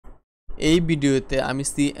এই ভিডিওতে আমি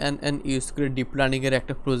CNN ইউজ করে ডিপ লার্নিং এর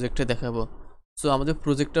একটা প্রজেক্টে দেখাবো। সো আমাদের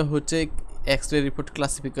প্রজেক্টটা হচ্ছে এক্স-রে রিপোর্ট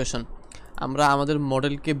ক্লাসিফিকেশন। আমরা আমাদের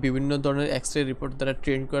মডেলকে বিভিন্ন ধরনের এক্স-রে রিপোর্ট দ্বারা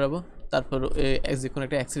ট্রেন করাবো, তারপর যে কোনো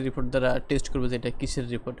একটা এক্স-রে রিপোর্ট দ্বারা টেস্ট করবো যে এটা কিসের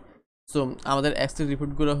রিপোর্ট। সো আমাদের এক্স-রে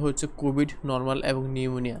রিপোর্টগুলো হচ্ছে কোভিড, নর্মাল এবং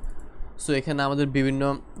নিউমোনিয়া। সো এখানে আমাদের বিভিন্ন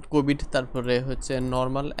কোভিড, তারপরে হচ্ছে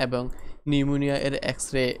নর্মাল এবং নিউমোনিয়া এর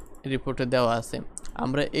এক্স-রে রিপোর্টে দেওয়া আছে।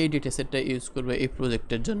 আমরা এই ডেটা সেটটা ইউজ করবো এই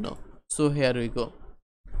প্রজেক্টের জন্য। So here we go.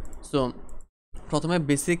 So প্রথমে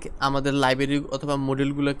বেসিক আমাদের লাইব্রেরি অথবা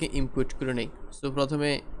মডেলগুলোকে ইম্পোর্ট করে নেই। সো প্রথমে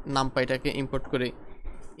নামপাইটাকে ইম্পোর্ট করে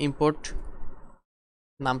ইম্পোর্ট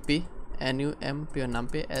নামপি NUMP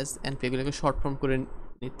নামপি NP এগুলোকে শর্ট ফর্ম করে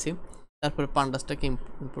নিচ্ছি। তারপরে পান্ডাসটাকে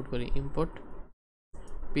ইম্পোর্ট করি, ইম্পোর্ট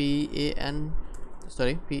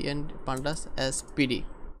PN পান্ডাস SPD।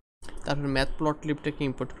 তারপর ম্যাথ প্লট লিপটাকে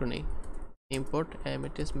ইম্পোর্ট করে নেই, import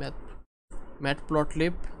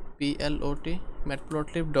ম্যাথপ্লটলিব PLOT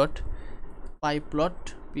ম্যাথপ্লটলিব dot pyplot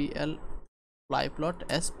pyplot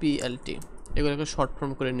SPLT এগুলোকে শর্ট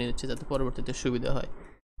ফর্ম করে নিয়ে নিচ্ছি যাতে পরবর্তীতে সুবিধা হয়।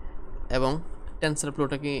 এবং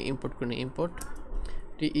টেন্সরফ্লোটাকে ইম্পোর্ট করে নিই, import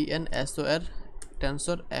TENSOR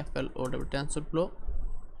TensorFlow TensorFlow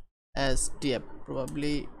STF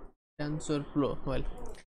probably TensorFlow well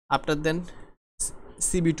after then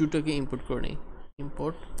CB2টাকে import করে নিই,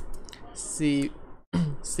 ইম্পোর্ট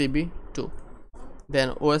CB2 দেন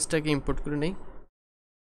OSটাকে ইম্পোর্ট করে নেই,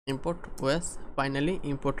 import OS finally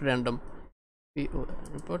import random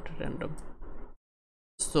import random।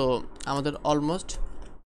 So আমাদের অলমোস্ট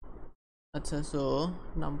আচ্ছা, সো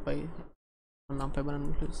নামপাই বানানো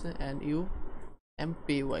হচ্ছে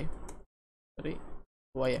NUMPY সরি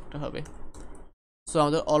ওয়াই একটা হবে। সো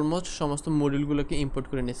আমাদের অলমোস্ট সমস্ত মডিউলগুলোকে ইম্পোর্ট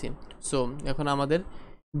করে নিয়েছি। সো এখন আমাদের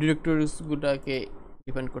ডিরেক্টরিজগুলোকে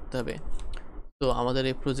ডিপেন্ড করতে হবে। তো আমাদের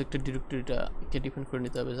এই প্রজেক্টের ডিরেক্টরিটাকে ডিফাইন করে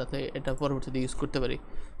নিতে হবে যাতে এটা পরবর্তীতে ইউজ করতে পারি।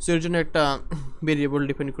 সো এর জন্য একটা ভেরিয়েবল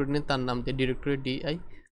ডিফাইন করে নিই, তার নাম দিয়ে directory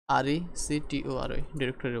DIRECTORY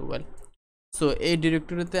directory well. So এই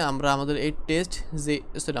ডিরেক্টরিতে আমরা আমাদের এই টেস্ট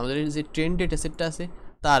আমাদের যে ট্রেন ডেটা সেটটা আছে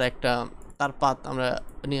তার পাথ আমরা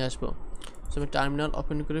নিয়ে আসবো। সো আমি টার্মিনাল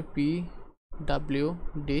ওপেন করে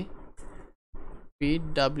PWT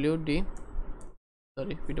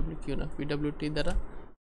দ্বারা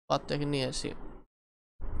পাথটাকে নিয়ে আসি,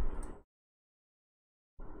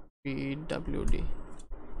 PWD।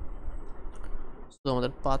 তো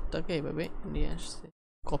আমাদের পাথটাকে এইভাবে নিয়ে আসছে,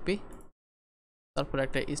 কপি, তারপর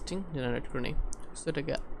একটা স্ট্রিং জেনারেট করে নিই। সো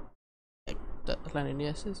এটাকে একটা লাইনে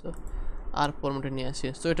নিয়ে আসি, সো আর ফরম্যাটে নিয়ে আসি।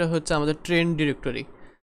 সো এটা হচ্ছে আমাদের ট্রেন ডিরেক্টরি।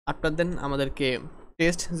 আফটার দেন আমাদেরকে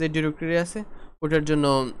টেস্ট যে ডিরেক্টরি আছে ওটার জন্য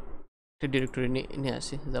একটা ডিরেক্টরি নিয়ে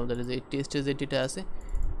আসি, যে আমাদের যে টেস্টের যে ডেটা আছে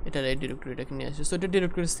এটার এই ডিরেক্টরিটাকে নিয়ে আসি। সো এটা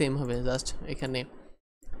ডিরেক্টরি সেম হবে, জাস্ট এখানে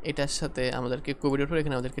এটার সাথে আমাদেরকে কোভিডের পর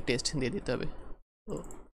এখানে আমাদেরকে টেস্ট দিয়ে দিতে হবে। তো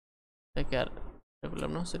এটাকে আর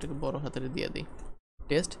বললাম না, সেটাকে বড় হাতের দিয়ে দিই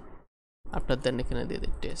টেস্ট, আফটার দেন এখানে দিয়ে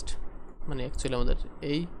দিই টেস্ট, মানে অ্যাকচুয়ালি আমাদের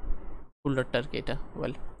এই ফোল্ডারটা আর কি এটা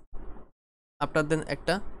ওয়েল। আফটার দেন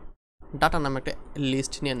একটা ডাটা নামে একটা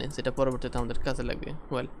লিস্ট নিয়ে নেন যেটা পরবর্তীতে আমাদের কাজে লাগবে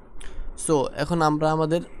ওয়েল। সো এখন আমরা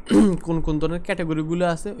আমাদের কোন কোন ধরনের ক্যাটাগরিগুলো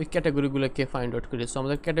আছে ওই ক্যাটাগরিগুলোকে ফাইন্ড আউট করি। সো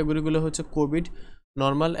আমাদের ক্যাটাগরিগুলো হচ্ছে কোভিড,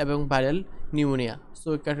 নর্মাল এবং ভাইরাল নিউমোনিয়া। সো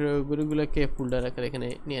ওই ক্যাটাগরিগুলোকে ফোল্ডার আকারে এখানে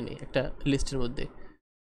নিয়ে নিই একটা লিস্টের মধ্যে।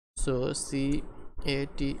 সো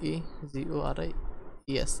CATEGORIES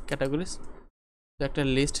ক্যাটাগরিজ, তো একটা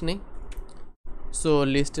লিস্ট নেই। সো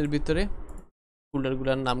লিস্টের ভিতরে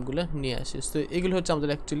ফোল্ডারগুলোর নামগুলো নিয়ে আসি। সো এগুলো হচ্ছে আমাদের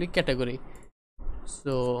অ্যাকচুয়ালি ক্যাটাগরি।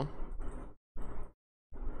 সো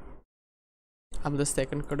আমাদের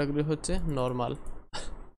সেকেন্ড ক্যাটাগরি হচ্ছে নর্মাল।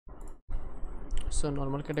 সো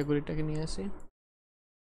নর্মাল ক্যাটাগরিটাকে নিয়ে আসি।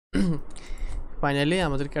 ফাইনালি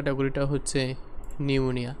আমাদের ক্যাটাগরিটা হচ্ছে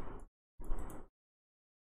নিউমোনিয়া।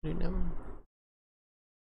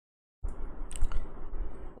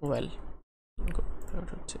 ওয়েল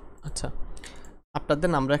হচ্ছে আচ্ছা, আফটার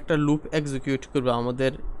দেন আমরা একটা লুপ এক্সিকিউট করবো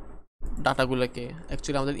আমাদের ডাটাগুলোকে,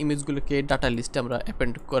 অ্যাকচুয়ালি আমাদের ইমেজগুলোকে ডাটা লিস্টে আমরা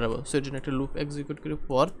অ্যাপেন্ড করাবো। সো এর জন্য একটা লুপ এক্সিকিউট করি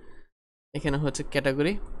পর এখানে হচ্ছে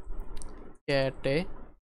category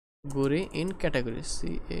in category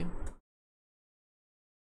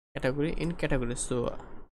category in category. So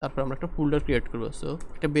তারপর আমরা একটা ফোল্ডার ক্রিয়েট করবো। সো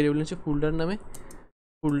একটা ভেরিয়েবল হচ্ছে ফোল্ডার নামে,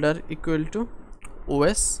 folder equal to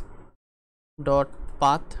OS dot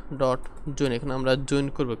path dot join. এখানে আমরা জয়েন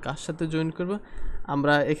করবো, কার সাথে জয়েন করবো,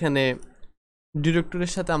 আমরা এখানে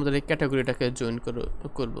ডিরেক্টরির সাথে আমাদের এই ক্যাটাগরিটাকে জয়েন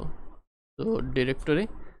করব। তো ডিরেক্টরি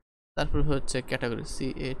তারপর হচ্ছে ক্যাটাগরি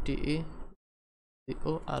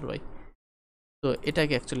CATEGORY। তো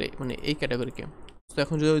এটাকে অ্যাকচুয়ালি মানে এই ক্যাটাগরিকে। তো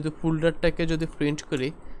এখন যদি ফোল্ডারটাকে যদি প্রিন্ট করি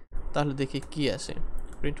তাহলে দেখি কি আসে,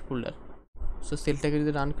 প্রিন্ট ফোল্ডার। সো সেলটাকে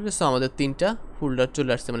যদি রান করি, সো আমাদের 3টা ফোল্ডার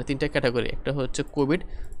চলে আসছে, মানে 3টা ক্যাটাগরি, একটা হচ্ছে কোভিড,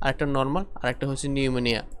 আর একটা নর্মাল, আর একটা হচ্ছে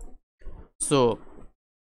নিউমোনিয়া। সো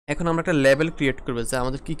এখন আমরা একটা লেভেল ক্রিয়েট করবো যে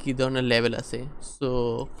আমাদের কি কি ধরনের লেভেল আছে। সো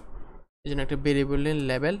এই জন্য একটা variable name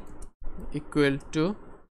level equal to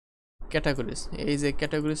categories. এই যে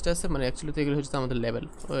ক্যাটাগরিজটা আছে, মানে অ্যাকচুয়ালি তো এগুলো হচ্ছে আমাদের লেভেল,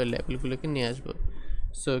 ওই লেভেলগুলোকে নিয়ে আসবো।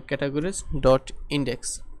 So categories dot index,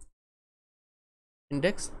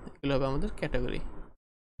 index এগুলো হবে আমাদের ক্যাটাগরি।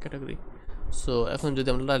 সো এখন যদি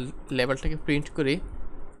আমরা লেভেলটাকে প্রিন্ট করি,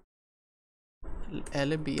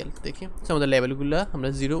 LABL দেখি, সো আমাদের লেভেলগুলো আমরা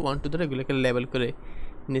 0 1 2 ধরে এগুলোকে লেভেল করে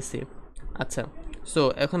নিছি। আচ্ছা, সো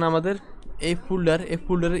এখন আমাদের এই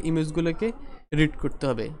ফোল্ডারের ইমেজগুলোকে রিড করতে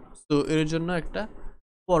হবে। সো এর জন্য একটা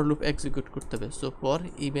ফর লুপ এক্সিকিউট করতে হবে। সো ফর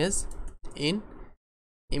ইমেজ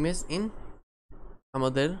ইন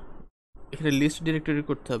আমাদের এখানে লিস্ট ডিরেক্টরি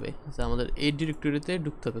করতে হবে, যে আমাদের এই ডিরেক্টরিতে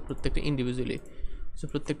ঢুকতে হবে প্রত্যেকটা ইন্ডিভিজুয়ালি। সো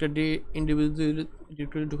প্রত্যেকটা ইন্ডিভিজুয়াল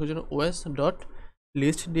ডিরেক্টরি ঢোকার জন্য ওএস ডট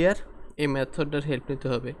লিস্ট ডিয়ার এই মেথডটার হেল্প নিতে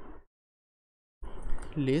হবে।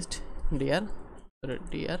 লিস্ট ডিয়ার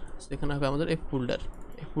সেখানে হবে আমাদের এই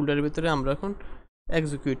ফোল্ডারের ভিতরে আমরা এখন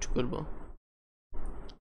এক্সিকিউট করব।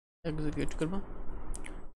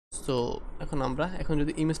 সো এখন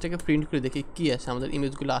যদি ইমেজটাকে প্রিন্ট করে দেখি কি আছে, আমাদের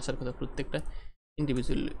ইমেজগুলো আসার কথা প্রত্যেকটা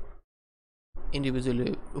ইন্ডিভিজুয়ালি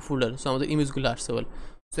ফোল্ডার। সো আমাদের ইমেজগুলো আসছে বল।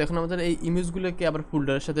 সো এখন আমাদের এই ইমেজগুলোকে আবার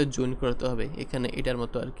ফোল্ডারের সাথে জয়েন করতে হবে, এখানে এটার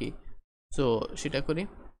মতো আর কি। সো সেটা করি।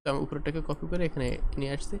 তো আমি উপরটাকে কপি করে এখানে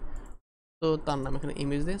নিয়ে আসছি। তো তার নাম এখানে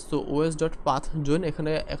ইমেজ দিয়ে, so OS dot path join.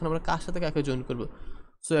 এখানে এখন আমরা কার সাথে কাকে জয়েন করব?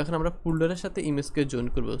 সো এখন আমরা ফোল্ডারের সাথে ইমেজকে জয়েন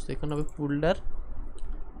করব। সো এখানে হবে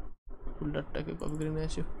ফোল্ডারটাকে কপি করে নিয়ে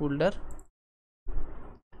আসি, ফোল্ডার,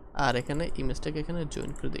 আর এখানে ইমেজটাকে এখানে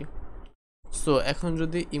জয়েন করে দিই। সো এখন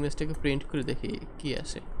যদি ইমেজটাকে প্রিন্ট করে দেখি কি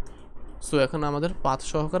আসে। সো এখন আমাদের পাথ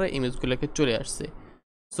সহকারে ইমেজগুলোকে চলে আসছে।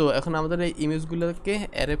 সো এখন আমাদের এই ইমেজগুলোকে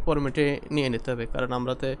অ্যারে ফরম্যাটে নিয়ে নিতে হবে, কারণ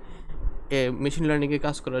আমরাতে মেশিন লার্নিংয়ে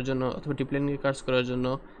কাজ করার জন্য অথবা ডিপ লার্নিংয়ে কাজ করার জন্য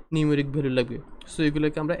নিউমেরিক ভ্যালু লাগবে। সো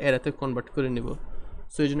এগুলোকে আমরা অ্যারেতে কনভার্ট করে নেব।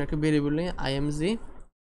 সো এই জন্য একটা ভেরিয়েবল নিয়ে img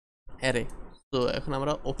অ্যারে। সো এখন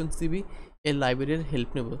আমরা ওপেন সিবি এর লাইব্রেরির হেল্প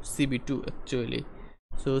নেব, cb2 actually.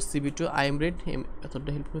 So cb2 imread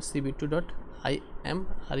মেথডটা help নেব, cb2 ডট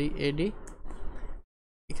imread,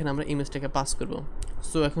 এখানে আমরা ইমেজটাকে পাস করব।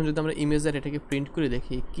 সো এখন যদি আমরা ইমেজের এটাকে প্রিন্ট করে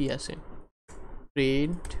দেখি কি আসে,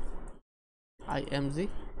 প্রিন্ট img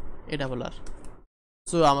ARR।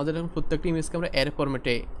 সো আমাদের এখন প্রত্যেকটা ইমেজকে আমরা অ্যারে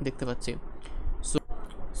ফরম্যাটে দেখতে পাচ্ছি।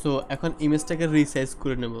 সো এখন ইমেজটাকে রিসাইজ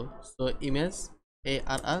করে নেব। সো ইমেজ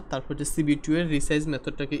ARR, তারপর যে cb2 এর রিসাইজ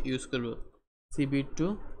মেথডটাকে ইউজ করব, cb2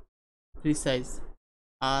 রিসাইজ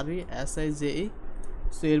RESIZE।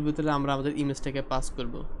 সো এর ভিতরে আমরা আমাদের ইমেজটাকে পাস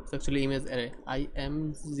করব। So actually image array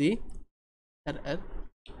img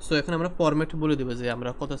so এখন আমরা ফরম্যাট বলে দেবো যে আমরা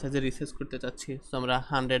কত সাইজে রিসাইজ করতে চাচ্ছি। সো আমরা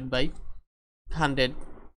 100x100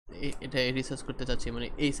 এটা রিসার্চ করতে চাচ্ছি, মানে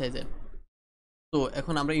এই সাইজের। তো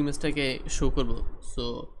এখন আমরা ইমেজটাকে শো করব। সো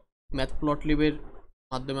ম্যাথপ্লটলিবের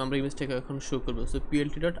মাধ্যমে আমরা ইমেজটাকে এখন শো করব। সো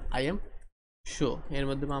plt.im শো এর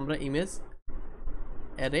মাধ্যমে আমরা ইমেজ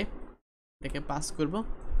অ্যারে এটাকে পাস করব।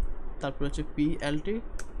 তারপর হচ্ছে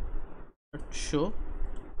plt.show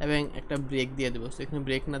এবং একটা ব্রেক দিয়ে দেবো। সো এখানে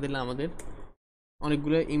ব্রেক না দিলে আমাদের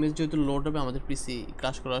অনেকগুলো ইমেজ যেহেতু লোড হবে, আমাদের পিসি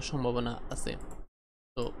ক্রাশ করার সম্ভাবনা আছে।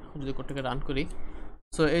 তো যদি কোডটাকে রান করি,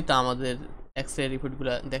 সো এটা আমাদের এক্সরে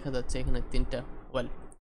রিপোর্টগুলো দেখা যাচ্ছে এখানে 3টা ওয়েল।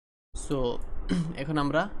 সো এখন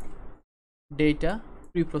আমরা ডেটা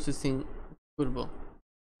প্রি প্রসেসিং করব।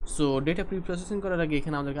 সো ডেটা প্রি প্রসেসিং করার আগে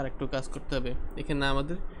এখানে আমাদেরকে আরেকটু কাজ করতে হবে। এখানে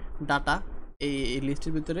আমাদের ডাটা এই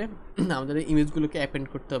লিস্টের ভিতরে আমাদের এই ইমেজগুলোকে অ্যাপেন্ড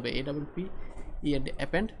করতে হবে, AWP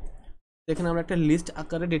অ্যাপেন্ড। এখানে আমরা একটা লিস্ট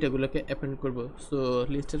আকারে ডেটাগুলোকে অ্যাপেন্ড করব। সো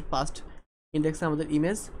লিস্টের ফার্স্ট ইন্ডেক্সে আমাদের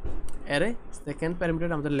ইমেজ অ্যারে, সেকেন্ড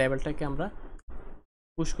প্যারামিটার আমাদের লেভেলটাকে আমরা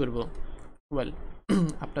পুশ করব ওয়েল।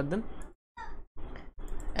 আফটার দেন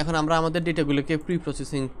এখন আমরা আমাদের ডেটাগুলোকে প্রি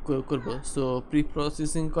প্রসেসিং করব। সো প্রি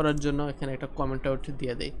প্রসেসিং করার জন্য এখানে একটা কমেন্ট আউট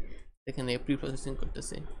দিয়ে দেয়, এখানে প্রি প্রসেসিং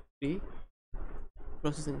করতেছে, pre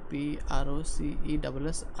processing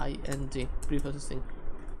pre processing.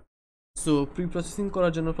 So pre processing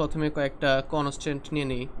করার জন্য প্রথমে কয়েকটা কনস্ট্যান্ট নিয়ে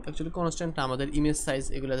নিই। অ্যাকচুয়ালি কনস্ট্যান্ট আমাদের ইমেজ সাইজ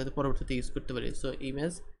এগুলো যাতে পরবর্তীতে ইউজ করতে পারি। সো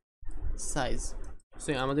ইমেজ সাইজ, সো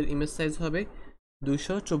আমাদের ইমেজ সাইজ হবে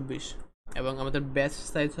 224 এবং আমাদের ব্যাচ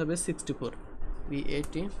সাইজ হবে 64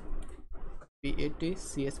 p80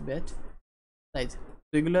 cs ব্যাচ সাইজ।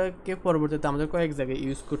 তো এগুলোকে পরবর্তীতে আমাদের কয়েক জায়গায়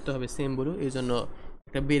ইউজ করতে হবে সেম বলু, এই জন্য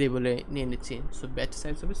একটা ভেরিয়েবলে নিয়ে নিচ্ছি। সো ব্যাচ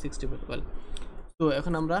সাইজ হবে 64 ওয়েল। তো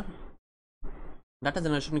এখন আমরা ডাটা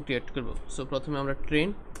জেনারেশন ক্রিয়েট করব। সো প্রথমে আমরা ট্রেন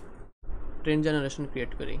জেনারেশন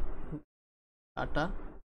ক্রিয়েট করি, ডাটা।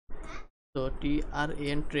 তো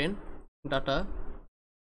TRAN ট্রেন ডাটা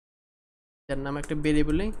যার নাম একটা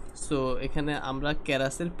ভেরিয়েবল নেই। সো এখানে আমরা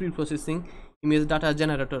ক্যারাসের pre processing image data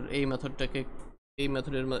generator এই মেথডটাকে এই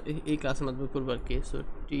মেথডের এই ক্লাসের মাধ্যমে করবো আর কি। সো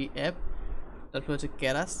টি অ্যাপ, তারপর হচ্ছে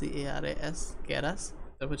ক্যারাস, CARAS ক্যারাস,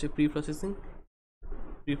 তারপর হচ্ছে প্রি প্রসেসিং,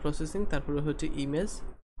 তারপরে হচ্ছে ইমেজ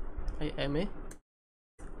IMA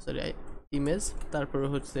সরি ইমেজ, তারপরে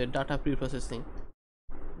হচ্ছে ডাটা প্রি প্রসেসিং,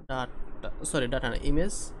 ডাটা না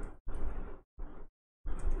image,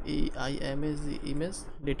 EIMAG image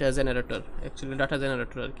data generator, actually data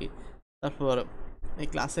generator আর কি। তারপর এই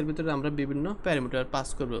ক্লাসের ভিতরে আমরা বিভিন্ন প্যারামিটার পাস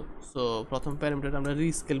করব। সো প্রথম প্যারামিটার আমরা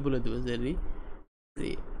রিস্কেল বলে দেবো, যে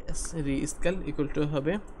রিস্কেল ইকুয়াল টু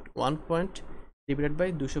হবে 1 ডিভাইডেড বাই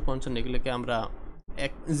 255। এগুলোকে আমরা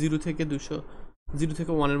 0 থেকে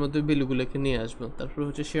 1-এর মধ্যে ভ্যালুগুলোকে নিয়ে আসবো। তারপর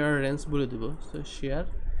হচ্ছে শেয়ার রেঞ্জ বলে দেবো। শেয়ার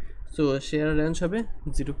রেঞ্জ হবে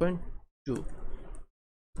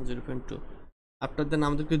 0.2। আফটার দেন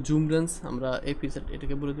আমাদেরকে জুম রেঞ্জ আমরা এই ফিচার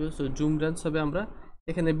এটাকে বলে দেবো। সো জুম রেঞ্জ হবে আমরা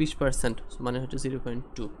এখানে 20%, মানে হচ্ছে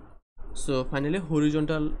 0.2। সো ফাইনালি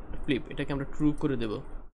হরিজন্টাল ফ্লিপ এটাকে আমরা ট্রু করে দেবো।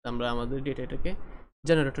 আমরা আমাদের ডেটা এটাকে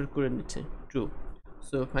জেনারেটর করে নিচ্ছে true.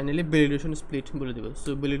 So finally validation split বলে দেবো। সো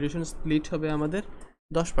ভ্যালিডেশন স্প্লিট হবে আমাদের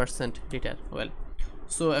 10% ডেটার। ওয়েল,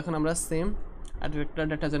 সো এখন আমরা সেম আর একটা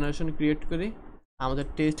ডাটা জেনারেশন ক্রিয়েট করি আমাদের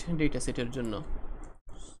টেস্ট ডেটা সেটের জন্য।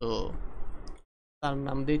 সো তার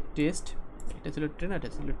নাম দিই টেস্ট, এটা ছিল ট্রেন, এটা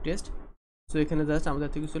ছিল টেস্ট। সো এখানে জাস্ট আমাদের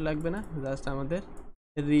থেকে কিছু লাগবে না, জাস্ট আমাদের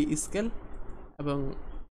রিস্কেল এবং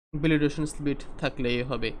ভ্যালিডেশন স্প্লিট থাকলেই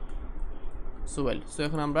হবে। সো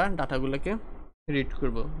এখন আমরা ডাটাগুলোকে রিড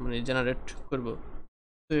করব, মানে জেনারেট করব।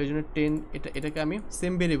 তো এই জন্য এটাকে আমি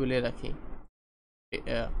সেম ভেরিয়েবলে রাখি,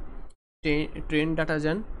 ট্রেন ডাটা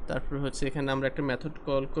যান। তারপর হচ্ছে এখানে আমরা একটা মেথড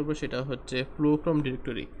কল করব, সেটা হচ্ছে ফ্লো ফ্রম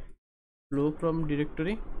ডিরেক্টরি।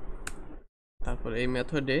 তারপর এই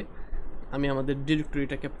মেথডে আমি আমাদের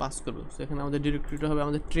ডিরেক্টরিটাকে পাস করবো। সো এখানে আমাদের ডিরেক্টরিটা হবে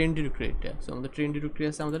আমাদের ট্রেন ডিরেক্টরিটা। সো আমাদের ট্রেন ডিরেক্টরি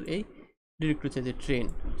আছে আমাদের এই ডিরেক্টরি আছে ট্রেন,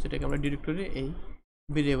 সেটাকে আমরা ডিরেক্টরি এই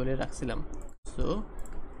ভেরিয়েবলে রাখছিলাম। সো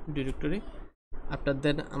ডিরেক্টরি আফটার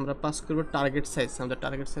দেন আমরা পাস করবো টার্গেট সাইজ। আমাদের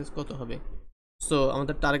টার্গেট সাইজ কত হবে? সো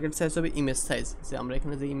আমাদের টার্গেট সাইজ হবে ইমেজ সাইজ। যে আমরা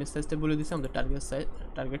এখানে যে ইমেজ সাইজটা বলে দিচ্ছি আমাদের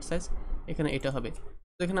টার্গেট সাইজ এখানে এটা হবে।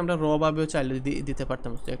 তো এখানে আমরা র ভাবেও চাইলে দিতে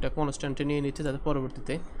পারতাম। তো একটা কনস্ট্যান্টে নিয়ে নিচ্ছে, যাতে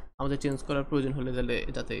পরবর্তীতে আমাদের চেঞ্জ করার প্রয়োজন হলে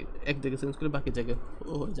যাতে একদিকে চেঞ্জ করে বাকি জায়গায়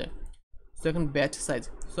হয়ে যায়। সো এখন ব্যাচ সাইজ।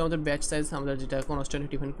 সো আমাদের ব্যাচ সাইজ আমরা যেটা কনস্ট্যান্টে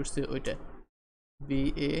ডিফাইন করছি ওইটা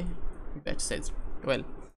BA batch size. Well,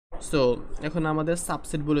 so এখন আমাদের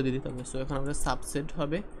সাবসেট বলে দিতে হবে। সো এখন আমাদের সাবসেট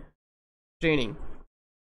হবে ট্রেনিং,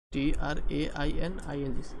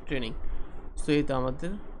 TRAINING ট্রেনিং। সো এই তো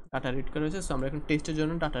আমাদের ডাটা রিড করা হয়েছে। সো আমরা এখন টেস্টের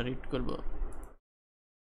জন্য ডাটা রিড করবো।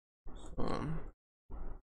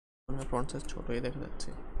 ফন্ট সাইজ ছোট হয়ে দেখা যাচ্ছে।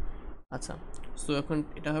 আচ্ছা, সো এখন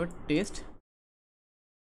এটা হবে test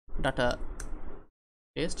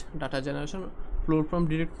data generation flow from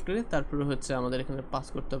directory. তারপরে হচ্ছে আমাদের এখানে পাস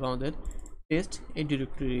করতে হবে আমাদের টেস্ট এই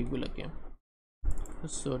ডিরেক্টরিগুলোকে।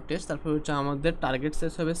 সো টেস্ট, তারপরে হচ্ছে আমাদের টার্গেট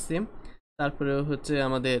সাইজ হবে সেম, তারপরে হচ্ছে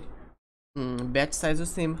আমাদের ব্যাচ সাইজও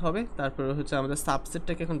সেম হবে। তারপরে হচ্ছে আমাদের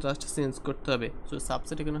সাবসেটটাকে এখন জাস্ট চেঞ্জ করতে হবে। সো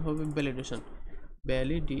সাবসেট এখানে হবে ভ্যালিডেশন,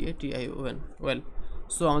 VALIDATION। ওয়েল,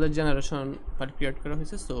 সো আমাদের জেনারেশন পার্ট ক্রিয়েট করা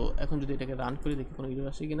হয়েছে। সো এখন যদি এটাকে রান করে দেখি কোনো ইরর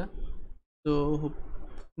আসে কিনা। তো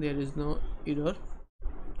দেয়ার ইজ নো ইরর।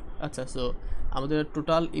 আচ্ছা, সো আমাদের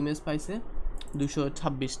টোটাল ইমেজ পাইছে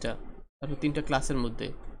 226টা, তারপর 3টা ক্লাসের মধ্যে।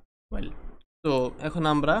 ওয়েল, তো এখন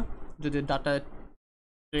আমরা যদি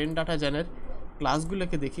ট্রেন ডাটা জেনের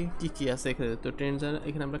ক্লাসগুলোকে দেখি কি কি আছে এখানে। তো ট্রেন জেনের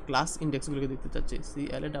এখানে আমরা ক্লাস ইন্ডেক্সগুলোকে দেখতে চাচ্ছি,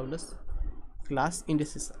 CLASS class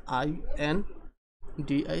indexes,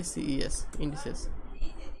 INDICES indices,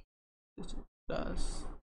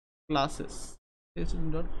 classes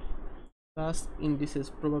dot class indices,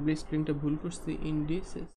 probably স্প্রিংটা ভুল করছি,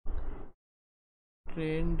 ইন্ডিসেস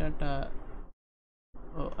ট্রেন ডাটা।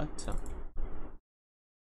 ও আচ্ছা,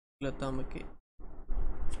 এগুলো তো আমাকে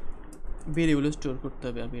ভেরিয়েবলে স্টোর করতে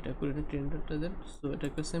হবে। আমি এটা করে ট্রেন ডাটা দেন। সো এটা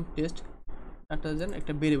একটা সেম টেস্ট ডাটা দেন,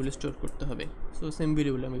 একটা ভেরিয়েবলে স্টোর করতে হবে। সো সেম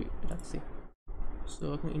ভেরিয়েবলে আমি রাখছি। সো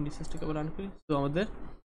এখন ইন্ডিসেসটাকে আবার রান করি। সো আমাদের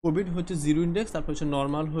কোভিড হচ্ছে 0 ইন্ডেক্স, তারপর হচ্ছে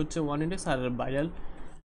নর্মাল হচ্ছে 1 ইন্ডেক্স, আর ভাইরাল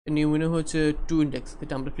নিউমিনো হচ্ছে 2 ইন্ডেক্স,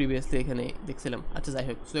 যেটা আমরা প্রিভিয়াসলি এখানে দেখছিলাম। আচ্ছা, যাই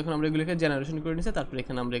হোক, সো এখন আমরা এগুলোকে জেনারেশন করে নিচ্ছি, তারপরে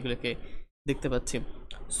এখানে আমরা এগুলোকে দেখতে পাচ্ছি।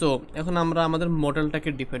 সো এখন আমরা আমাদের মডেলটাকে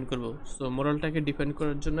ডিফাইন করব। সো মডেলটাকে ডিফাইন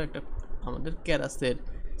করার জন্য একটা আমাদের ক্যারাসের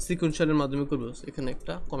সিকোয়েন্সিয়ালের মাধ্যমে করব। এখানে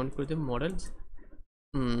একটা কমেন্ট করে দিই, model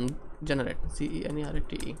generate,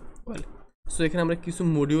 CENERATE। Well, so এখানে আমরা কিছু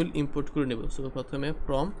মডিউল ইম্পোর্ট করে নেব। সো প্রথমে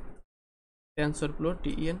ফ্রম টেনসরফ্লো,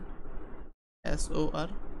 TENSOR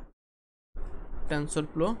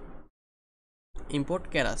টেনসরফ্লো ইম্পোর্ট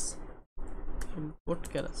ক্যারাস।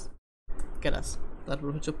 কেরাস। তারপর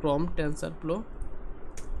হচ্ছে from টেনসরফ্লো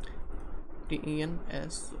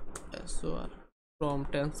TENSOR from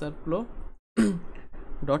টেনসরফ্লো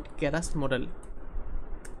dot কেরাস model,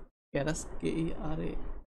 কেরাস KERA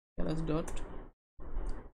কেরাস dot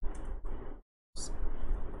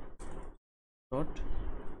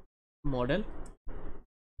model.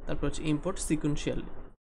 তারপর হচ্ছে ইম্পোর্ট সিকুয়েন্সিয়াল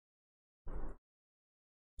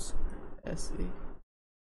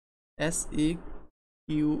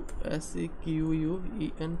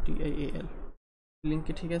SEQUENTIAL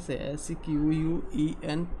লিঙ্কে ঠিক আছে,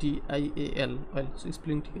 SEQUENTIAL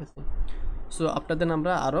স্পেলিং ঠিক আছে। সো আপনাদের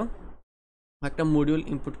আমরা আরও একটা মডিউল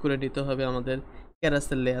ইনপুট করে দিতে হবে আমাদের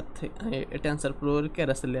ক্যারাসের লেয়ার থেকে, টেনসরফ্লোর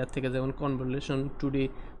ক্যারাসের লেয়ার থেকে, যেমন কনভলিউশন 2D,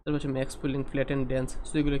 তারপর হচ্ছে max pulling, flat and dance.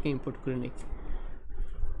 So এগুলোকে ইম্পোর্ট করে নিই।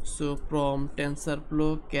 সো ফ্রম টেনসরফ্লো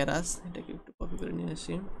ক্যারাস, এটাকে একটু কপি করে নিয়ে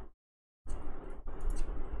আসি,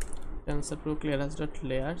 টেনসরফ্লো ক্যারাস ডট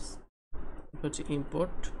লেয়ার্স, হচ্ছে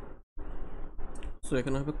ইম্পোর্ট। সো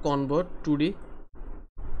এখানে হবে কনভার্ট 2D,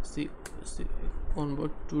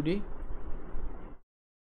 কনভার্ট 2D,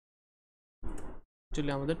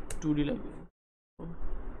 চলে আমাদের 2D লাগবে,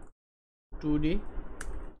 2D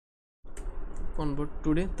কনভার্ট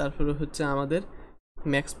 2D। তারপরে হচ্ছে আমাদের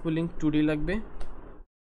ম্যাক্স পুলিং 2D লাগবে,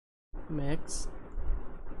 ম্যাক্স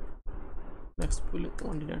পুলিং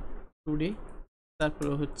 2D।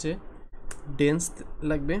 তারপরে হচ্ছে ডেন্স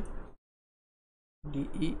লাগবে,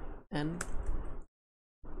 DENS।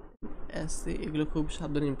 এগুলো খুব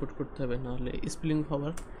সাবধানে ইম্পোর্ট করতে হবে, নাহলে স্পেলিং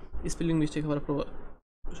মিস্টেক হওয়ার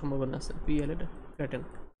সম্ভাবনা আছে। PL প্যাটার্ন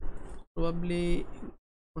প্রবাবলি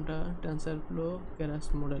কোনটা, টেনসরফ্লো ক্যারাস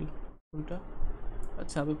মডেল কোনটা,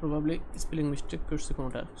 আচ্ছা আমি প্রবাবলি স্পেলিং মিস্টেক করছি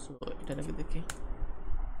কোনটা। সো এটা আগে দেখি।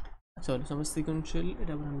 আচ্ছা আমার সিকুয়েন্সিয়াল,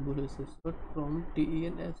 এটা আমি ভুল হয়েছে। So from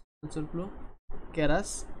TENS টেনসরফ্লো Carus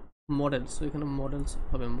model, so এখানে মডেলস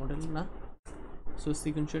হবে, মডেল না। সো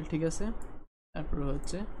সিকুয়েন্সিয়াল ঠিক আছে। তারপরে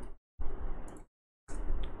হচ্ছে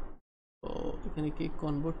ও এখানে কি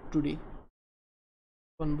convert 2D,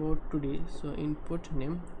 so input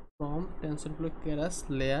name from টেনসরফ্লো Carus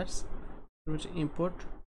layers, হচ্ছে ইম্পোর্ট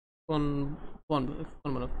কন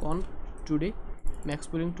 2D max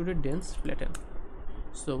pulling 2D dense flatten.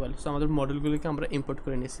 So আমাদের মডেলগুলোকে আমরা ইম্পোর্ট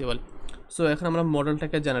করে নিচ্ছি বল। সো এখন আমরা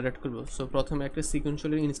মডেলটাকে জেনারেট করব। সো প্রথমে একটা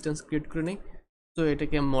সিকুয়েন্সিয়াল ইনস্ট্যান্স ক্রিয়েট করে নিই। তো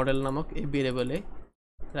এটাকে মডেল নামক এই ভেরিয়েবলে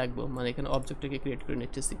রাখবো, মানে এখানে অবজেক্টটাকে ক্রিয়েট করে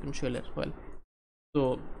নিচ্ছে সিকুয়েন্সিয়ালের। তো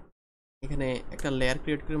এখানে একটা লেয়ার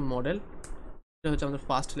ক্রিয়েট করে মডেল, এটা হচ্ছে আমাদের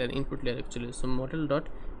first layer, input layer actually. So model dot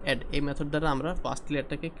add, এই মেথড দ্বারা আমরা ফার্স্ট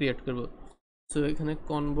লেয়ারটাকে ক্রিয়েট করব। সো এখানে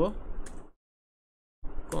কনভ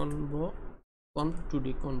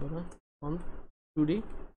 2D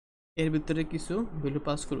এর ভিতরে কিছু ভ্যালু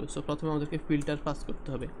পাস করব। সো প্রথমে আমাদেরকে ফিল্টার পাস করতে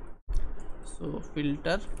হবে। সো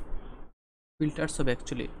ফিল্টারস হবে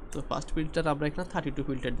অ্যাকচুয়ালি। তো ফার্স্ট ফিল্টার আমরা এখানে 32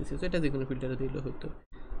 ফিল্টার দিচ্ছি, তো এটা যে কোনো ফিল্টারে দিলে হতো।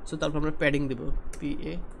 সো তারপর আমরা প্যাডিং দেবো,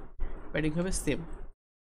 PA প্যাডিং হবে সেম।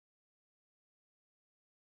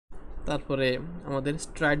 তারপরে আমাদের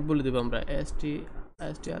স্ট্রাইড বলে দেবো আমরা,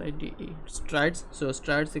 STRIDE স্ট্রাইডস। সো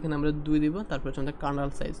স্ট্রাইডস এখানে আমরা 2 দিব। তারপর হচ্ছে আমাদের Karnal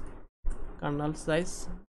size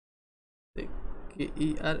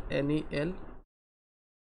KERNEL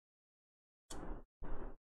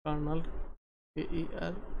Karnal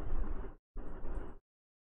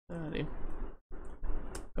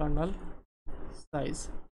Karnal size.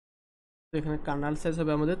 তো এখানে কার্নাল সাইজ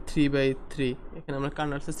হবে আমাদের 3/3। এখানে আমরা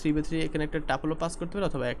কার্নাল সাইজ 3/3, এখানে একটা টাপলও পাস করতে পারি,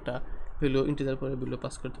 অথবা একটা ভ্যালু ইন্টিজার পরে ভ্যালু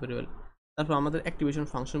পাস করতে পারি। তারপর আমাদের অ্যাক্টিভেশন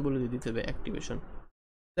ফাংশন বলে দিতে হবে,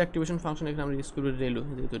 অ্যাক্টিভেশন ফাংশন এখানে আমরা ইউজ করবো রেলু,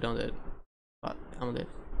 যেহেতু এটা আমাদের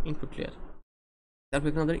ইনপুট লেয়ার। তারপর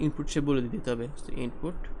এখানে আমাদের ইনপুট শেপ বলে দিতে হবে,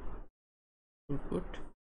 input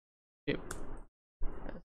shape.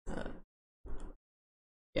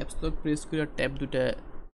 Caps lock press করে ট্যাব দুটা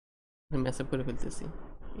ম্যাসআপ করে ফেলতেছি।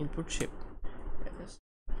 ইনপুট শেপ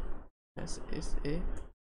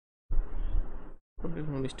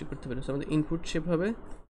মিস্টেক করতে পারি। আমাদের ইনপুট শেপ হবে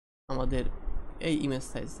আমাদের এই ইমেজ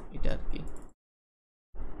সাইজ, এটা আর কি।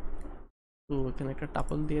 তো এখানে একটা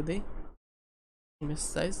টাপল দিয়ে দেই, ইমেজ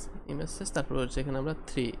সাইজ। তারপর হচ্ছে এখানে আমরা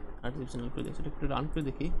 3 আর্টিফিশিয়াল করে দিয়েছি। একটু রান করে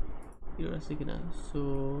দেখি এরর আছে কিনা। সো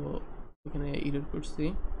এখানে এরর করছি,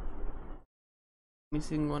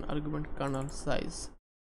 missing 1 argument Karnal size,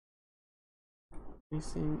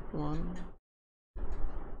 missing 1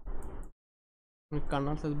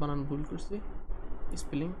 Karnal size বানান ভুল করছি,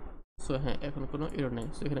 স্পেলিং। সো হ্যাঁ, এখন কোনো এরর নাই।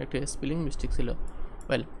 সো এখানে একটা স্পেলিং মিস্টেক ছিল।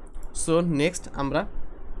 সো নেক্সট আমরা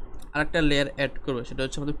আরেকটা লেয়ার অ্যাড করবো, সেটা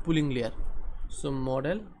হচ্ছে আমাদের pulling layer. So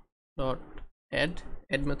model dot add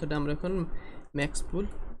মেথডে আমরা এখন ম্যাক্স পুল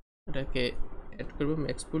এটাকে অ্যাড করবো,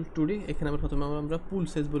 ম্যাক্স পুল 2D। এখানে আমরা প্রথমে আমরা পুল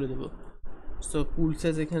সাইজ বলে দেবো, সো পুল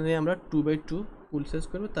সাইজ এখানে আমরা 2/2 পুল সাইজ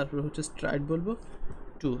করবো, তারপর হচ্ছে স্ট্রাইড বলবো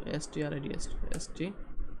 2 STRID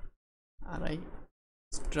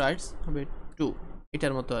স্ট্রাইডস হবে 2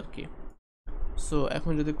 এটার মতো আর কি। সো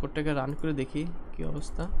এখন যদি কোডটাকে রান করে দেখি কি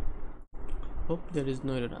অবস্থা, hope there is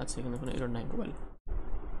no error, আছে এখানে কোনো এরর নাই মোবাইল।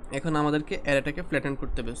 এখন আমাদেরকে অ্যারেটাকে ফ্ল্যাটেন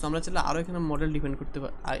করতে হবে। সো আমরা চাইলে আরও এখানে মডেল ডিপেন্ড করতে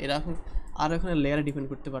পার, আর এরা এখন আরও এখানে লেয়ারে ডিপেন্ড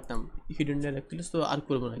করতে পারতাম, হিডেন লেয়ার রাখতে। সো আর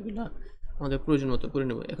করবো না, এগুলো আমাদের প্রয়োজন মতো করে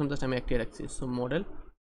নেবো। এখন জাস্ট আমি একটাই রাখছি, so model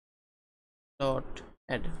dot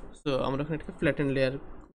add. So আমরা এখানে একটা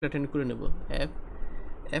ফ্ল্যাটেন করে নেব,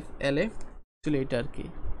 FLA চলে এটা আর কি,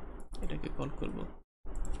 এটাকে কল করব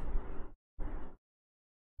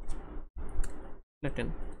ফ্ল্যাটেন।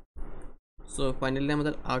 সো ফাইনালি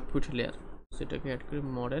আমাদের আউটপুট লেয়ার, সেটাকে অ্যাড করি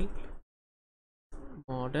মডেল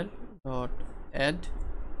ডট অ্যাড।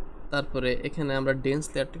 তারপরে এখানে আমরা ডেন্স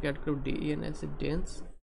লেয়ারটাকে অ্যাড করব, DENS ডেন্স।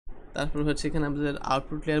 তারপর হচ্ছে এখানে আমাদের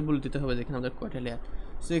আউটপুট লেয়ার বলে দিতে হবে যেখানে আমাদের কয়টা লেয়ার।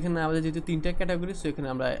 সো এখানে আমাদের যেহেতু 3টা ক্যাটাগরি, সো এখানে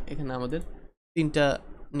আমাদের 3টা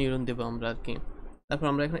নিউরন দেবো আমরা আর কি। তারপর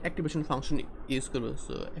আমরা এখানে অ্যাক্টিভেশন ফাংশন ইউজ করবো।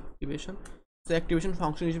 সো অ্যাক্টিভেশন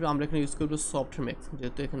ফাংশন হিসেবে আমরা এখানে ইউজ করবো সফটম্যাক্স,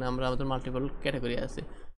 যেহেতু এখানে আমাদের মাল্টিপল ক্যাটাগরি আছে।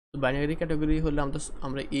 তো বাইনারি ক্যাটাগরি হলে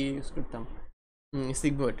আমরা ইউজ করতাম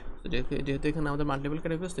সিগময়েড। তো যেহেতু এখানে আমাদের মাল্টিপল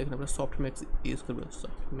ক্যাটাগরি, তো এখানে আমরা সফটম্যাক্স ইউজ করবো,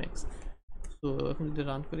 সফটম্যাক্স। সো এখন যদি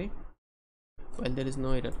রান করি, well there is no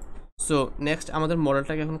error. So next আমাদের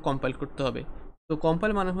মডেলটাকে এখন কম্পাইল করতে হবে। তো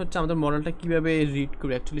কম্পাইল মানে হচ্ছে আমাদের মডেলটা কীভাবে রিড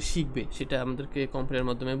করে অ্যাকচুয়ালি শিখবে সেটা আমাদেরকে কম্পাইলের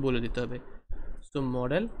মাধ্যমে বলে দিতে হবে। So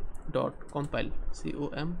model dot compile,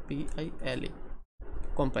 COMPILE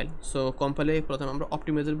compile. So কম্পাইলে প্রথমে আমরা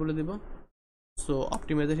অপটিমাইজার বলে দেব। সো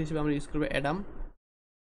অপটিমাইজার হিসেবে আমরা ইউজ করবো অ্যাডাম,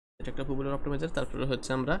 এটা একটা পপুলার অপটিমাইজার। তারপরে হচ্ছে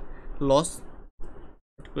আমরা লস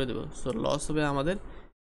করে দেবো। সো লস হবে আমাদের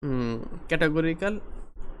ক্যাটাগরিক্যাল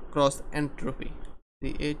ক্রস এন্ট্রপি,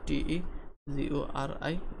 CATEGORI।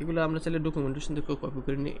 এগুলো আমরা চাইলে ডকুমেন্টেশন থেকে কপি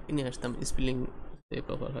করে নিয়ে আসতাম, স্পেলিং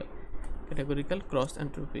প্রপার হয়। Categorical cross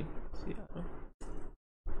entropy,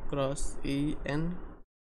 cross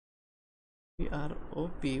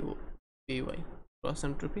ENTROPY cross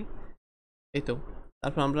entropy, এই তো।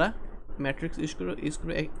 তারপর আমরা ম্যাট্রিক্স ইউজ করবো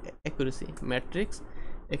অ্যাকুরেসি ম্যাট্রিক্স,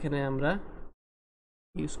 এখানে আমরা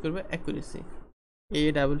ইউজ করবো অ্যাকুরেসি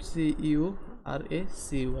ACCURACY।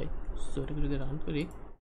 সো এটাকে যদি রান করি,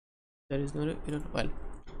 there is no error, well.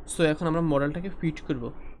 So এখন আমরা মডেলটাকে ফিট করবো,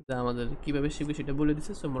 যা আমাদের কীভাবে শিখবে সেটা বলে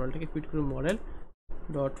দিচ্ছে। সো মডেলটাকে ফিট করবো মডেল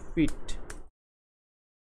ডট ফিট।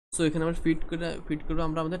 সো এখানে আমরা ফিট করবো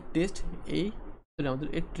আমরা আমাদের টেস্ট আমাদের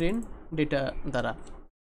এই ট্রেন ডেটা দ্বারা,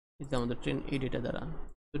 আমাদের ট্রেন এই ডেটা দ্বারা,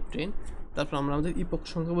 তো ট্রেন। তারপর আমরা আমাদের ইপক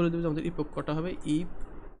সংখ্যা বলে দেবো, আমাদের ইপক কটা হবে।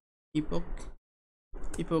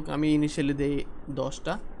 ইপক আমি ইনিশিয়ালি দিই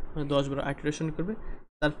 10টা, মানে 10 বার আইটারেশন করবে।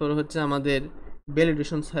 তারপর হচ্ছে আমাদের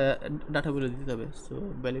ভ্যালিডেশন ডাটা বলে দিতে হবে। সো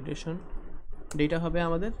ভ্যালিডেশন ডেটা হবে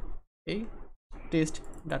আমাদের এই টেস্ট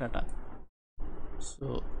ডাটাটা। সো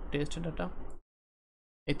টেস্ট ডাটা,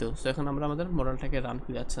 এই তো। সো এখন আমরা আমাদের মডেলটাকে রান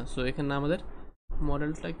করে, আচ্ছা। সো এখানে আমাদের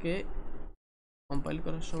মডেলটাকে কম্পাইল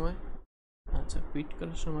করার সময়, আচ্ছা ফিট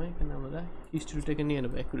করার সময় এখানে আমরা হিস্টোরিটাকে নিয়ে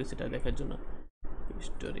নেবো অ্যাকুরেসিটা দেখার জন্য,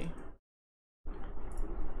 হিস্টোরি।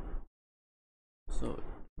 সো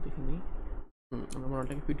দেখে নিই, আমরা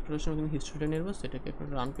মডেলটাকে ফিট করার সময় এখানে হিস্টোরিটা নিয়ে নেবো, সেটাকে এখন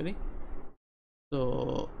রান করি। তো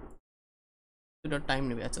এটা টাইম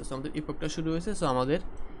নেবে, আচ্ছা। সো আমাদের ইপকটা শুরু হয়েছে, সো আমাদের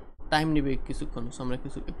টাইম নেবে কিছুক্ষণ। সো আমরা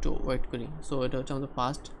একটু ওয়েট করি। সো এটা হচ্ছে আমাদের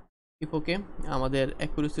ফার্স্ট ইপোকে, আমাদের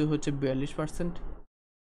অ্যাকুরেসি হচ্ছে 42%।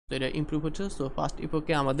 তো এটা ইমপ্রুভ হচ্ছে। সো ফার্স্ট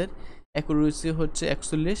ইপোকে আমাদের অ্যাকুরেসি হচ্ছে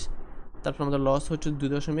 41, তারপর আমাদের লস হচ্ছে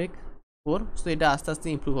 2.4। সো এটা আস্তে আস্তে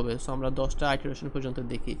ইমপ্রুভ হবে। সো আমরা 10টা আইটারেশন পর্যন্ত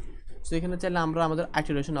দেখি। সো এখানে চাইলে আমরা আমাদের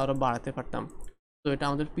আইটারেশন আরও বাড়াতে পারতাম। তো এটা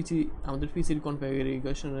আমাদের পিসির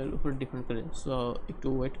কনফিগারেশনের উপর ডিপেন্ড করে। সো একটু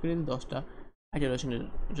ওয়েট করে 10টা আইটারেশনের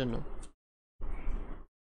জন্য।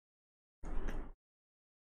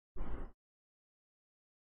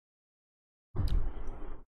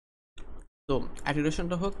 তো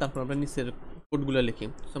আইটারেশনটা হোক, তারপর আমরা নিচের কোডগুলো লিখি।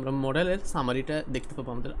 সো আমরা মডেলের সামারিটা দেখতে পাবো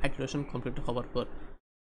আমাদের আইটারেশন কমপ্লিট হওয়ার পর।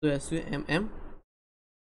 তো SUMMARY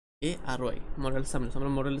মডেল সামারি।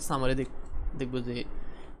 আমরা মডেলের সামারি দেখবো যে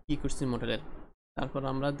কী করছি মডেলের। তারপর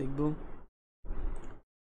আমরা দেখব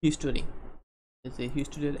হিস্টোরি, যে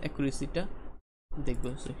হিস্টোরির অ্যাকুরেসিটা দেখবো।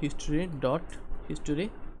 সো হিস্টোরি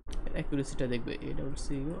অ্যাকুরেসিটা দেখবে,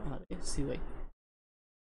 ACCURACY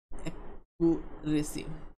অ্যাকুরেসি।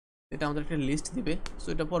 এটা আমাদের একটা লিস্ট দিবে। সো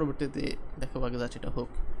এটা পরবর্তীতে দেখাবো, আগে যাচ্ছে এটা হোক।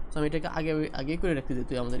 সো আমি এটাকে আগে করে রাখতে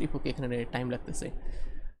যেহেতু আমাদের ইপোকে এখানে টাইম লাগতেছে।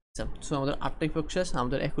 আচ্ছা, সো আমাদের 8টা ইপোক শেষ।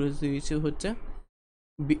 আমাদের অ্যাকুরেসি হচ্ছে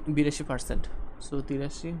 82%। সো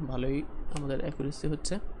 83, ভালোই আমাদের অ্যাকুরেসি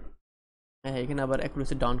হচ্ছে। হ্যাঁ, এখানে আবার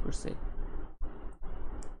অ্যাকুরেসি ডাউন করছে।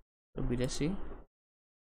 82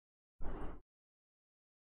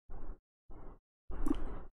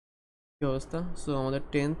 কি অবস্থা। সো আমাদের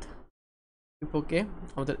 10th ইপোকে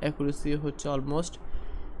আমাদের অ্যাকুরেসি হচ্ছে অলমোস্ট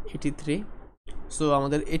 83। সো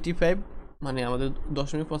আমাদের 85 মানে আমাদের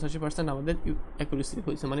 0.85% আমাদের অ্যাকুরেসি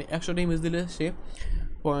হয়েছে, মানে 100টা ইমেজ দিলে সে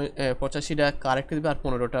 85টা কারেক্ট দেবে আর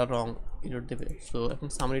 15টা রং ইরোড দেবে। সো এখন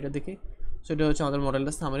সামারিটা দেখি। সো এটা হচ্ছে আমাদের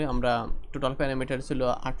মডেলটা সামারি। আমরা টোটাল প্যারামিটার ছিল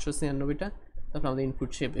 896টা, তারপর আমাদের ইনপুট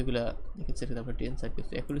শেপ এগুলো দেখেছি, তারপর টেন্সার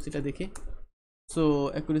কিছু অ্যাকুরেসিটা দেখি। সো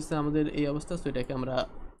অ্যাকুরেসি আমাদের এই অবস্থা। সো এটাকে আমরা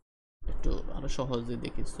একটু আরও সহজে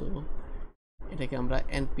দেখি। সো এটাকে আমরা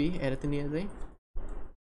এনপি অ্যারেতে নিয়ে যাই,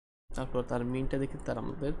 তারপর তার মিনটা দেখি, তার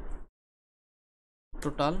আমাদের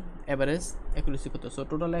টোটাল অ্যাভারেজ অ্যাকুরেসি কত। So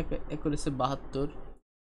total accuracy 72,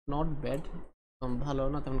 not bad, একদম ভালো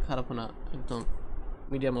না তেমন খারাপও না, একদম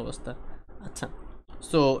মিডিয়াম অবস্থা। আচ্ছা,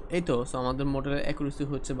 সো এই তো। সো আমাদের মডেলের অ্যাকুরেসি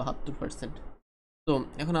হচ্ছে 72%। তো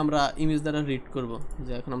এখন আমরা ইমেজ দ্বারা রিড করব,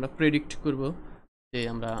 যে এখন আমরা প্রেডিক্ট করব যে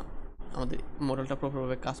আমরা আমাদের মডেলটা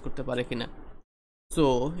প্রপারভাবে কাজ করতে পারে কিনা। সো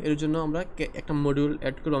এর জন্য আমরা একটা মডিউল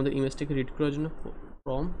অ্যাড করবো আমাদের ইমেজটাকে রিড করার জন্য,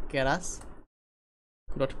 from কেরাস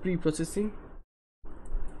dot pre processing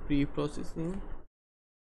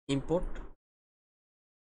import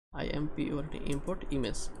import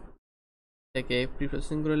image, এটাকে প্রি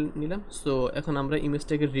প্রসেসিং করে নিলাম। সো এখন আমরা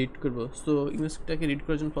ইমেজটাকে রিড করব। সো ইমেজটাকে রিড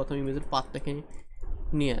করার জন্য প্রথমে ইমেজের পাথটাকে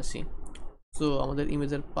নিয়ে আসি। সো আমাদের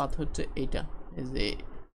ইমেজের পাথ হচ্ছে এইটা, এই যে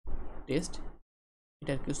টেস্ট।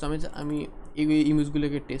 এটার কিছু আমি এই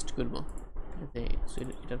ইমেজগুলোকে টেস্ট করবো,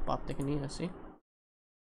 এটার পাথটাকে নিয়ে আসি।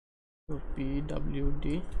 তো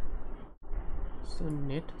পিডব্লিউডি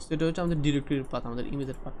নেট, সেটা হচ্ছে আমাদের ডিরেক্টরির পাথ, আমাদের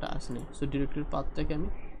ইমেজের পাথটা আসেনি। সো ডিরেক্টরির পাথটাকে আমি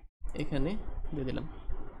এখানে দিয়ে দিলাম।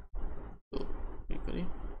 তো করি,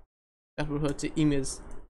 তারপর হচ্ছে ইমেজ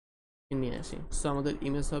নিয়ে আসি। সো আমাদের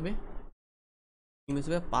ইমেজ হবে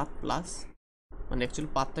পাথ প্লাস, মানে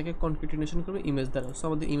অ্যাকচুয়ালি পাথটাকে কনক্যাটিনেশন করবে ইমেজ দ্বারা। সো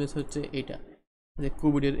আমাদের ইমেজ হচ্ছে এইটা, যে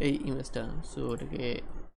কোভিডের এই ইমেজটা। সো এটাকে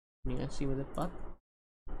নিয়ে আসি ইমেজের পাথ,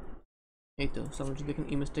 এই তো। সো আমরা যদি দেখেন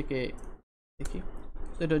ইমেজটাকে দেখি,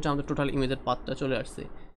 তো এটা হচ্ছে আমাদের টোটাল ইমেজের পাথটা চলে আসছে।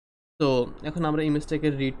 তো এখন আমরা ইমেজটাকে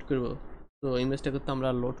রিড করব। তো ইমেজটাকে তো আমরা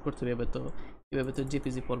লোড করতে হবে, তো এভাবে তো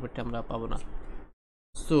জেপিজি ফরম্যাটটা আমরা পাবো না।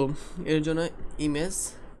 সো এর জন্য ইমেজ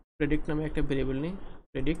প্রেডিক্ট নামে একটা ভেরিয়েবল নিই,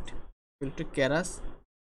 প্রেডিক্ট ইকুয়াল ক্যারাস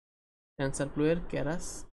টেনসরফ্লো এর ক্যারাস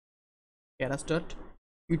ডট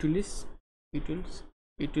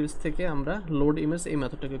ইউটিলস থেকে আমরা লোড ইমেজ এই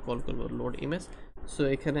মেথডটাকে কল করব, লোড ইমেজ। সো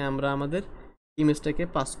এখানে আমরা আমাদের ইমেজটাকে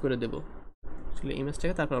পাস করে দেব, আসলে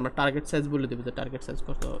ইমেজটাকে। তারপর আমরা টার্গেট সাইজ বলে দেবো, যে টার্গেট সাইজ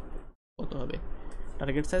কত হবে।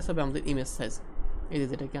 টার্গেট সাইজ হবে আমাদের ইমেজ সাইজ, এই যে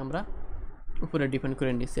যেটাকে আমরা উপরে ডিফাইন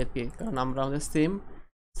করে নিচ্ছি আর কি, কারণ আমরা আমাদের সেম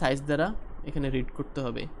সাইজ দ্বারা এখানে রিড করতে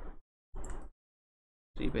হবে।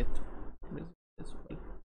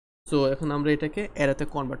 সো এখন আমরা এটাকে অ্যারেতে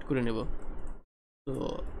কনভার্ট করে নেব। তো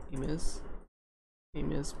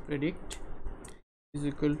image predict is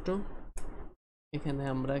equal to, এখানে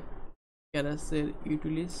আমরা ক্যারাসের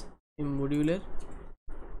ইউটিলিস মডিউলের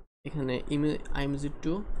এখানে img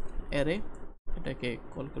টু অ্যারে, এটাকে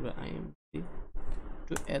কল করবে img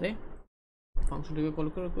টু অ্যারে ফাংশনটাকে কল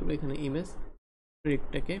করবে, এখানে ইমেজ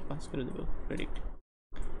প্রেডিক্টটাকে পাস করে দেব, প্রেডিক্ট।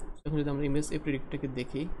 এখন যদি আমরা ইমেজ এই প্রেডিক্টটাকে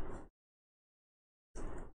দেখি,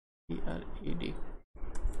 PRED,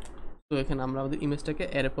 তো এখানে আমরা আমাদের ইমেজটাকে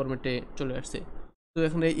অ্যারে ফরম্যাটে চলে আসছে। তো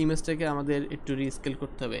এখন এই ইমেজটাকে আমাদের একটু রিস্কেল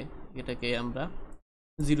করতে হবে, এটাকে আমরা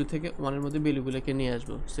 0 থেকে 1-এর মধ্যে ভ্যালুগুলোকে নিয়ে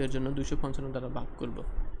আসবো। সো এর জন্য 255 দ্বারা ভাগ করব।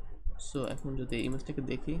 সো এখন যদি ইমেজটাকে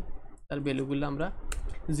দেখি, তার ভ্যালুগুলো আমরা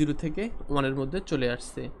 0 থেকে 1-এর মধ্যে চলে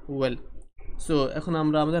আসছে, ওয়েল। সো এখন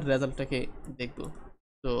আমরা আমাদের রেজাল্টটাকে দেখব।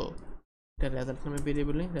 তো এটা রেজাল্ট নামে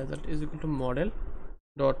ভেরিয়েবল নেই, result is equal to model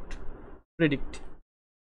dot predict,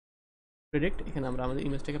 এখানে আমরা আমাদের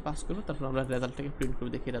ইমেজটাকে পাস করবো, তারপর আমরা রেজাল্টটাকে প্রিন্ট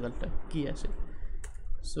করবো, দেখি রেজাল্টটা কি আসে।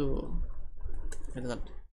 সো রেজাল্ট,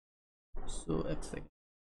 সো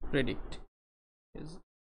প্রেডিক্ট,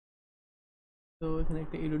 তো এখানে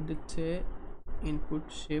একটা ইনপুট দিচ্ছে, input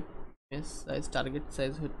shape S size, target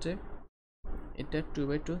size হচ্ছে এটা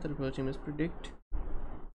 2x2, তারপর হচ্ছে ইমেজ প্রেডিক্ট,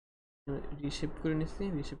 রিশেপ করে নিচ্ছি,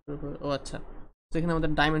 রিশেপ করার পর ও আচ্ছা, তো এখানে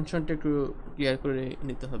আমাদের ডাইমেনশনটা একটু ক্লিয়ার করে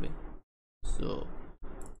নিতে হবে। সো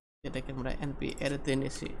এটাকে আমরা এনপি অ্যারেতে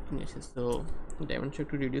নিয়েছি। সো ডাইমেনশন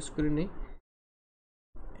একটু রিডিউস করে নিই,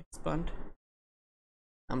 এক্সপান্ড।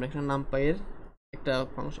 আমরা এখানে নামপাইয়ের একটা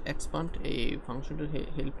ফাংশন এক্সপান্ড, এই ফাংশনটার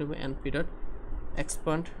হেল্প নেব, এনপি ডট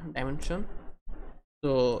এক্সপান্ড ডাইমেনশন।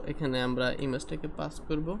 তো এখানে আমরা ইমেজটাকে পাস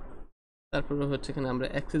করব, তারপরে হচ্ছে এখানে আমরা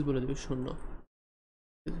অ্যাক্সেস বলে দেবো 0।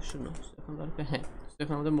 এখন দরকার, হ্যাঁ,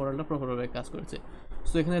 এখন আমাদের মডেলটা প্রপারভাবে কাজ করেছে।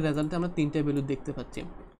 সো এখানে রেজাল্টে আমরা 3টা ভ্যালু দেখতে পাচ্ছি।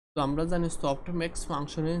 তো আমরা জানি সফট ম্যাক্স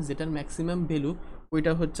ফাংশনে যেটার ম্যাক্সিমাম ভ্যালু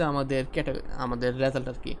ওইটা হচ্ছে আমাদের রেজাল্ট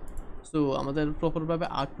আর কি। সো আমাদের প্রপারভাবে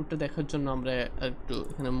আউটপুটটা দেখার জন্য আমরা একটু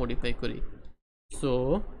এখানে মডিফাই করি। সো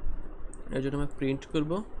এর জন্য আমরা প্রিন্ট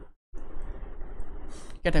করব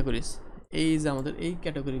ক্যাটাগরিজ। এই যে আমাদের এই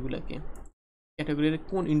ক্যাটাগরিগুলোকে, ক্যাটাগরির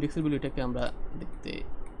কোন ইন্ডেক্সের ভ্যালু এটাকে আমরা দেখতে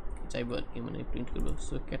চাইবো আর কি, মানে প্রিন্ট করব।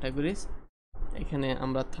 সো ক্যাটাগরিজ, এখানে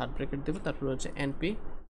আমরা থার্ড ব্র্যাকেট দেবো, তারপর হচ্ছে এনপি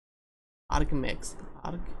আর্গ ম্যাক্স,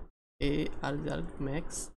 আর্গ এ আর্গ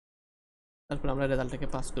ম্যাক্স, তারপর আমরা রেজাল্টটাকে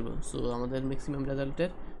পাস করব। সো আমাদের ম্যাক্সিমাম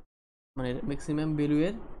রেজাল্টের মানে ম্যাক্সিমাম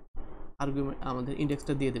ভ্যালুয়ের আর্গুমেন্ট আমাদের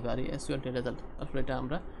ইন্ডেক্সটা দিয়ে দেবে, আর এই অ্যাকচুয়ালটা রেজাল্ট। তারপর এটা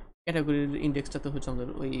আমরা ক্যাটাগরির ইন্ডেক্সটাতে হচ্ছে আমাদের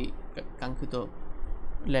ওই কাঙ্ক্ষিত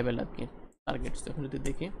লেভেল আর কি, টার্গেট। তো এখন যদি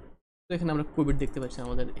দেখি, তো এখানে আমরা কোভিড দেখতে পাচ্ছি,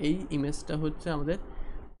 আমাদের এই ইমেজটা হচ্ছে আমাদের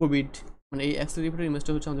কোভিড, মানে এই এক্স রিপোর্টের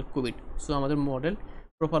ইমেজটা হচ্ছে আমাদের কোভিড। সো আমাদের মডেল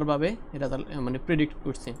প্রপারভাবে রেজাল্ট মানে প্রেডিক্ট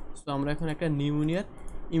করছে। সো আমরা এখন একটা নিউমোনিয়ার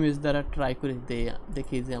ইমেজ দ্বারা ট্রাই করে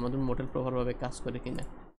দেখি যে আমাদের মডেল প্রপারভাবে কাজ করে কিনা।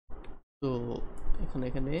 তো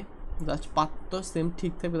এখানে জাস্ট পাথ তো সেম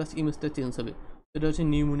ঠিক থাকবে, জাস্ট ইমেজটা চেঞ্জ হবে। এটা হচ্ছে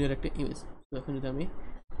নিউমোনিয়ার একটা ইমেজ। তো এখন যদি আমি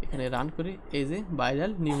এখানে রান করি, এই যে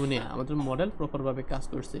ভাইরাল নিউমোনিয়া, আমাদের মডেল প্রপারভাবে কাজ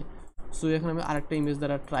করছে। সো এখন আমি আরেকটা ইমেজ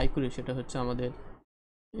দ্বারা ট্রাই করি, সেটা হচ্ছে আমাদের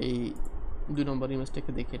এই 2 নম্বর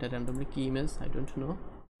ইমেজটাকে দেখি, এটা র্যান্ডমলি কি image I don't know.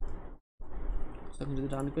 So এখন যদি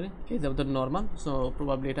রান করি, এই যে আমাদের নর্মাল, সো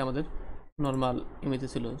প্রবাবলি এটা আমাদের নর্মাল ইমেজে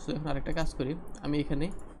ছিল। সো এখন আরেকটা কাজ করি, আমি এখানে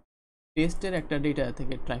টেস্টের একটা ডেটা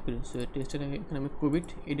থেকে ট্রাই করি। সো টেস্টের এখানে আমি কোভিড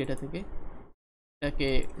এই ডেটা থেকে এটাকে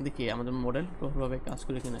দেখি আমাদের মডেল প্রপারভাবে কাজ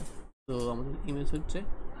করে কিনা। তো আমাদের ইমেজ হচ্ছে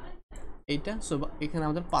এইটা। সো এখানে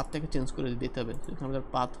আমাদের পাথটাকে চেঞ্জ করে দিতে হবে। তো এখানে আমাদের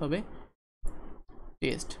পাথ হবে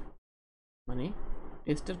টেস্ট, মানে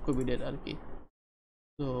টেস্টের কোভিডের আর কি।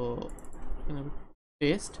 তো এখানে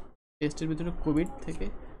টেস্টের ভিতরে কোভিড থেকে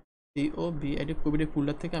COVID কোভিডের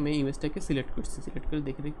ফোল্ডার থেকে আমি এই ইমেজটাকে সিলেক্ট করছি, সিলেক্ট করে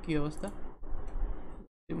দেখে কী অবস্থা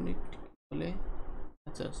মিনিট বলে।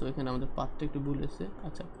 আচ্ছা, সো এখানে আমাদের পাথটা একটু ভুল হয়েছে।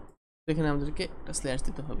 আচ্ছা, তো এখানে আমাদেরকে একটা স্ল্যাশ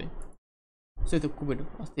দিতে হবে। সো এই তো কোভিড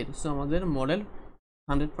অস্থির। সো আমাদের মডেল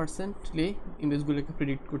 100%লি ইমেজগুলোকে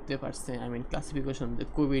প্রেডিক্ট করতে পারছে, আই মিন ক্লাসিফিকেশন যে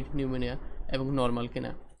কোভিড, নিউমোনিয়া এবং নর্মাল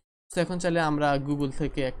কিনা। সো এখন চাইলে আমরা গুগল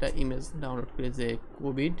থেকে একটা ইমেজ ডাউনলোড করি যে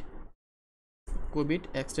কোভিড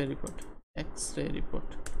এক্স-রে রিপোর্ট।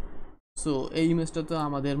 সো এই ইমেজটা তো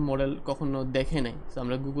আমাদের মডেল কখনো দেখে নাই। সো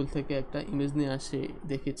আমরা গুগল থেকে একটা ইমেজ নিয়ে আসি,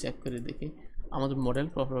 দেখি চেক করে দেখি আমাদের মডেল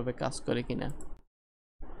প্রপারভাবে কাজ করে কিনা।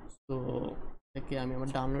 তো এটাকে আমি আমার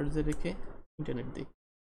ডাউনলোডে রেখে ইন্টারনেট দেখি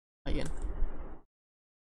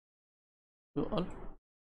টু অল।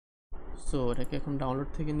 সো এটাকে এখন ডাউনলোড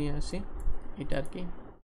থেকে নিয়ে আসি, এটা আর কি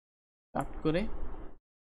কাট করে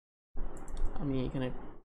আমি এখানে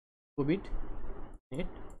কোভিড নেট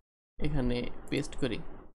এখানে পেস্ট করি।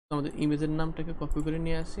 তো আমাদের ইমেজের নামটাকে কপি করে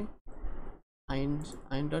নিয়ে আসি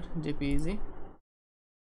ain.jpg।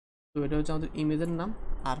 তো এটা হচ্ছে আমাদের ইমেজের নাম,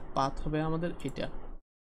 আর পাথ হবে আমাদের এটা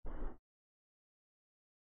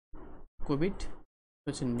কোভিড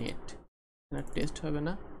হচ্ছে নেট, টেস্ট হবে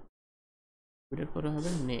না, কোভিডের পরে হবে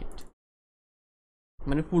নেট,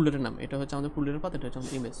 মানে ফোল্ডারের নাম। এটা হচ্ছে আমাদের ফোল্ডারের পাথ, এটা হচ্ছে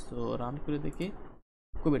আমাদের ইমেজ। তো রান করে দেখি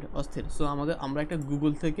কোভিড অস্থির। সো আমরা একটা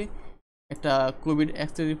গুগল থেকে একটা কোভিড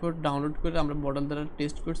এক্স-রে রিপোর্ট ডাউনলোড করে আমরা মডেল দ্বারা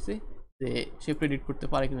টেস্ট করছি যে সে প্রেডিক্ট করতে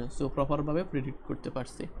পারে কিনা। সো প্রপারভাবে প্রেডিক্ট করতে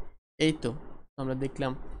পারছে। এই তো আমরা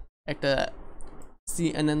দেখলাম একটা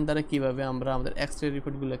CNN দ্বারা কীভাবে আমরা আমাদের এক্স-রে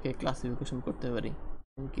রিপোর্টগুলোকে ক্লাসিফিকেশন করতে পারি।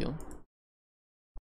 Thank you.